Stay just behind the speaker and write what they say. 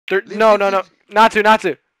No, not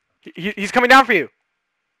to. He's coming down for you.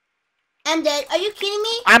 I'm dead. Are you kidding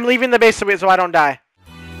me? I'm leaving the base so I don't die.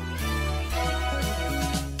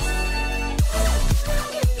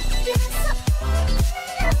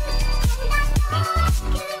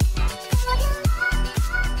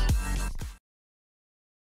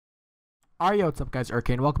 Alright, yo, what's up guys,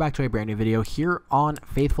 Erkums, welcome back to a brand new video here on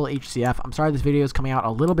FaithfulHCF. I'm sorry this video is coming out a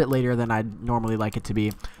little bit later than I'd normally like it to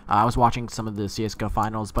be. I was watching some of the CSGO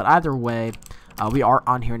finals, but either way, we are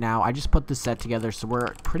on here now. I just put this set together, so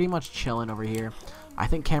we're pretty much chilling over here. I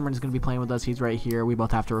think Cameron's going to be playing with us. He's right here. We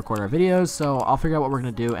both have to record our videos, so I'll figure out what we're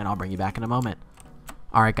going to do, and I'll bring you back in a moment.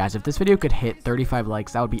 Alright guys, if this video could hit 35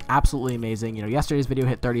 likes, that would be absolutely amazing. You know, yesterday's video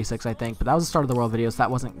hit 36, I think, but that was the start of the world video, so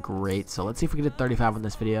that wasn't great. So let's see if we can hit 35 on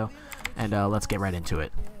this video, and let's get right into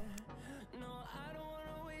it.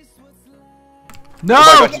 No!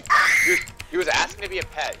 Oh my God, he was asking to be a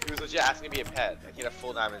pet. He was legit asking to be a pet. Like, he had a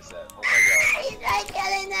full diamond set. Oh my God. He's not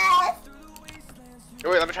killing us.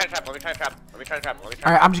 Wait, let me try to trap.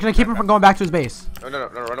 Alright, I'm just going to keep him from going back to his base. No,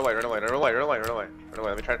 run away. Let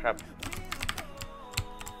me try to trap.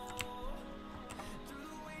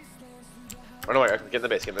 Run away, get in the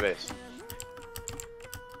base,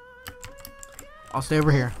 I'll stay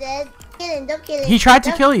over here. Dead. Kill him, don't kill him. He tried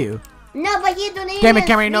to kill you. No, but he don't. Damn it,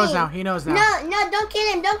 Cameron, he knows now. He knows now. No, don't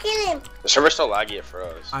kill him. The server's so laggy, it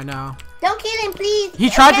froze. I know. Don't kill him, please. He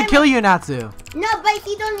tried to kill you, Natsu. No, but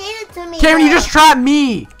he don't hit it to me. Cameron, you just trapped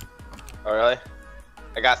me. Oh, really?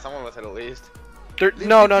 I got someone with it at least.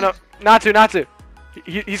 No, not to.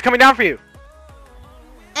 He's coming down for you.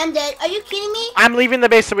 I'm dead. Are you kidding me? I'm leaving the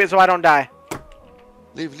base so I don't die.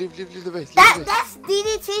 Leave the base. That's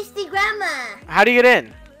Didi Tasty Grandma. How do you get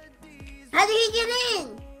in? How did he get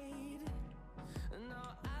in?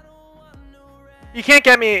 You can't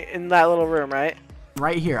get me in that little room, right?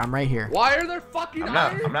 Right here. I'm right here. Why are there fucking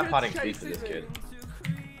I'm not potting feet for this kid.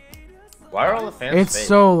 Why are all the fans It's fake?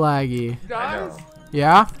 so laggy. I know.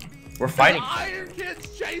 Yeah? We're fighting. Iron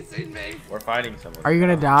Kid's chasing me. We're fighting someone. Are you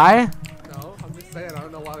gonna die? No, I'm just saying. I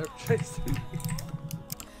don't know why they're chasing me.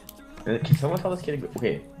 Can someone tell this kid?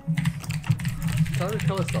 Okay. Tell him to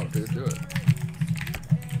kill himself, dude. Do it.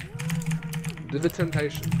 Do the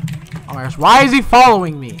temptation. Oh my gosh, why is he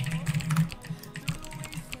following me?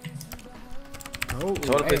 Someone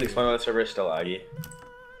please explain why the server is still laggy.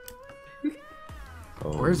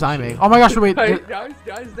 Where's Ime? Oh my gosh, wait. Hey,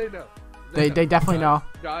 guys, they know. They definitely know.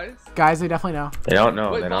 Guys, they definitely know. They don't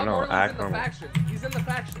know. Wait, They don't know. Act in the normal. faction. He's in the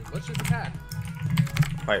faction. Let's just attack.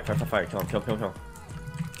 Fight.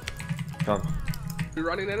 Kill him. We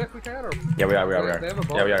running in if we can, or Yeah, we are. They have a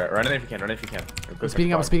bomb. Yeah, we are. Run in if you can. I'm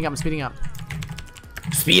speeding up.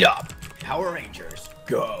 Speed up. Power Rangers,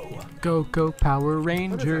 go. Go, Power What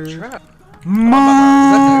is that Rangers. trap?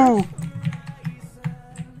 Move!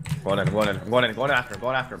 Going in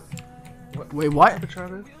after him. Wait, what? The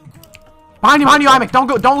trap is? Behind you, Ime. Don't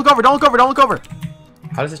look over.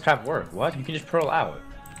 How does this trap work? What? You can just pearl out.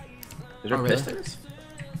 Is there Oh, really? pistons?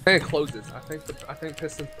 And it closes. I think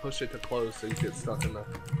pistons push it to close, so you get stuck in the.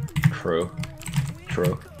 True.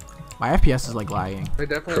 My FPS is like lagging. They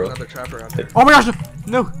definitely True. have another trapper out there. Oh my gosh,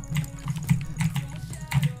 no!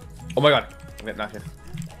 Oh my God. I'm getting knocked in.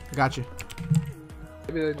 I got you.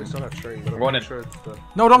 Maybe they just don't have string, but I'm Going not in. sure it's the.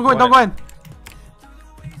 No, don't go Go in.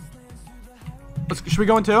 Should we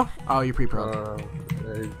go in too? Oh, you pre-pro.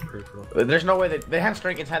 Yeah, pretty cool. There's no way they have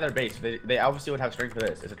strength inside their base. They obviously would have strength for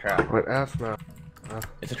this. It's a trap. Wait, F now.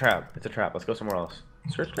 It's a trap. Let's go somewhere else.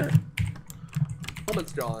 Search there.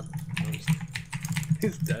 Woman's gone.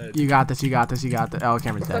 He's dead. You got this. Oh,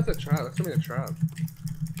 Cameron's dead. That's a trap. That's gonna be a trap.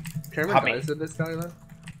 Cameron Pop me. dies in this guy though.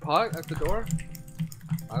 Pot at the door?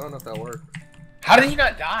 I don't know if that worked. How did he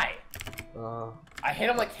not die? Uh, I hit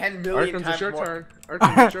him like 10 million Erkums, times it's your more. turn.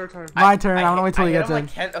 Erkums, it's your turn. My turn. I wanna wait till he hit gets him in.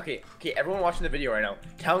 like 10, okay, everyone watching the video right now,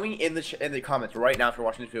 tell me in the comments right now if you're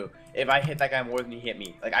watching the video, if I hit that guy more than he hit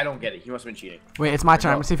me. Like, I don't get it. He must have been cheating. Wait, it's my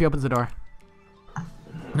turn. I'm gonna see if he opens the door.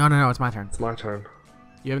 No, it's my turn. It's my turn.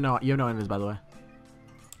 You have no invis, by the way.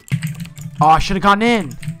 Oh, I should have gotten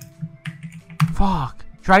in. Fuck.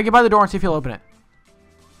 Try to get by the door and see if he'll open it.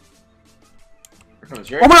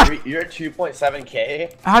 You're, Oh my gosh! You're at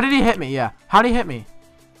 2.7k. How did he hit me? Yeah. How did he hit me?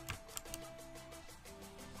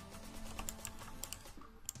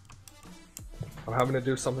 I'm having to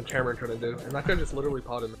do something Cameron couldn't do, and I could just literally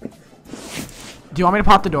pot him. Do you want me to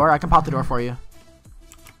pop the door? I can pop the door for you.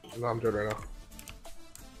 No, I'm good right now.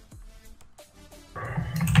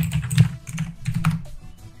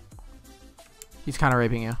 He's kind of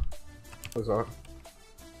raping you. What's that?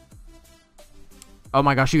 Oh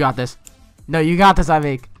my gosh, you got this. No, you got this,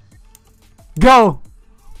 Ivik. Go!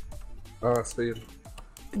 Speed.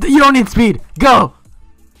 You don't need speed. Go.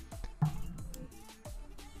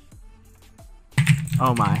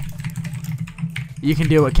 Oh my. You can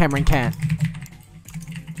do what Cameron can't.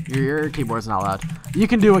 Your keyboard's not loud. You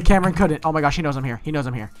can do what Cameron couldn't. Oh my gosh, he knows I'm here. He knows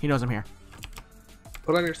I'm here. He knows I'm here.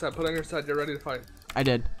 Put on your side. Put on your side. You're ready to fight. I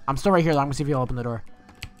did. I'm still right here. I'm gonna see if he'll open the door.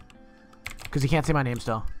 Cause he can't say my name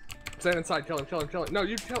still. Stand inside. Kill him. Kill him. Kill him. No,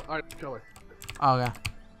 you kill. Alright, kill her. Oh yeah.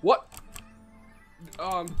 What?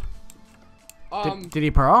 Did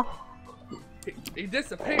he pearl? He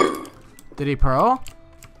disappeared. Did he pearl?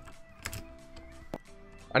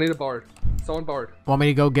 I need a bard. Someone bard. Want me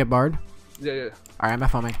to go get Bard? Yeah, yeah. Alright, I'm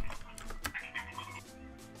FOMing.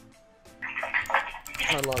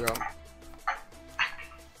 Try and log out.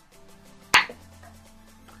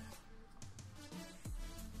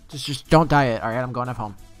 Just don't die it. Alright, I'm going F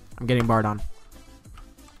home. I'm getting Bard on.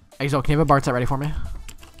 Exo, can you have a Bard set ready for me?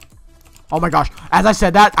 Oh my gosh. As I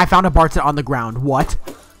said that, I found a Bard set on the ground. What?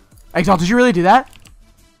 Exalt, did you really do that?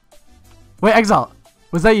 Wait, Exalt.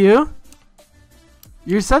 Was that you?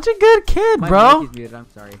 You're such a good kid, My bro. mic is muted, I'm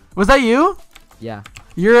sorry. Was that you? Yeah.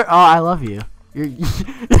 You're. Oh, I love you. You're.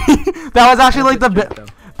 That was actually like that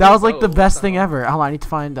was like the best thing ever. Hold on, I need to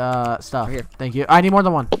find stuff. Right here. Thank you. I need more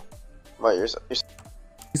than one. Wait, you're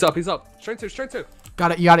He's up. He's up. Straight two. Straight two.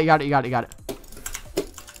 Got it. You got it. You got it. You got it. You got it.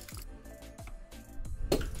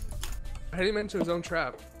 I hit him into his own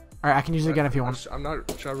trap. All right, I can use it again if you want. I'm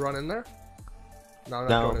not. Should I run in there? No, I'm not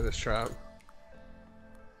No. going in this trap.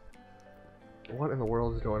 What in the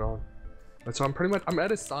world is going on? And so I'm at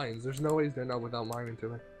his signs. There's no way he's gonna know without miming to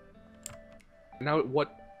me. Now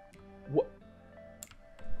what?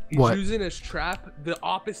 He's What? using his trap the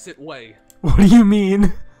opposite way. What do you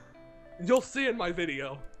mean? You'll see in my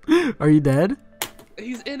video. Are you dead?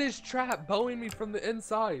 He's in his trap, bowing me from the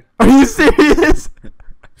inside. Are you serious?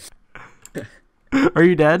 Are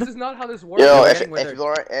you dead? This is not how this works. Yo, He's if getting withered. people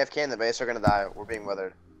are AFK in the base, they're gonna die. We're being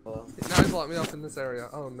weathered. Now he's locked me up in this area.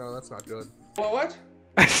 Oh no, that's not good. What?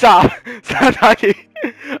 Stop talking.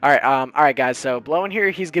 Alright guys, so Blow in here,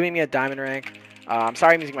 he's giving me a diamond rank. I'm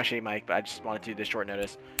sorry I'm using my shitty mic, but I just wanted to do this short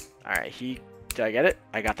notice. Alright, did I get it?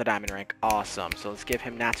 I got the diamond rank. Awesome. So let's give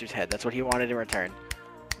him Natsu's head. That's what he wanted in return.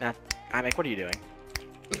 Mike, what are you doing?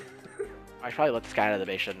 I should probably let this guy out of the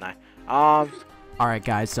base, shouldn't I? Alright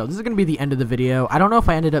guys, so this is going to be the end of the video. I don't know if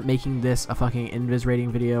I ended up making this a fucking invis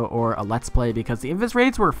rating video or a let's play because the invis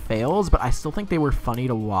rates were fails, but I still think they were funny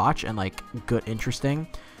to watch and like good, interesting.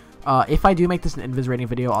 If I do make this an invis rating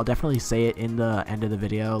video, I'll definitely say it in the end of the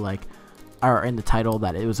video, like, or in the title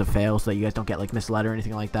that it was a fail so that you guys don't get like misled or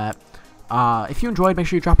anything like that. If you enjoyed, make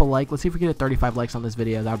sure you drop a like. Let's see if we can get 35 likes on this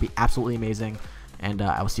video. That would be absolutely amazing. And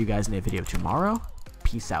I will see you guys in a video tomorrow.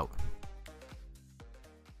 Peace out.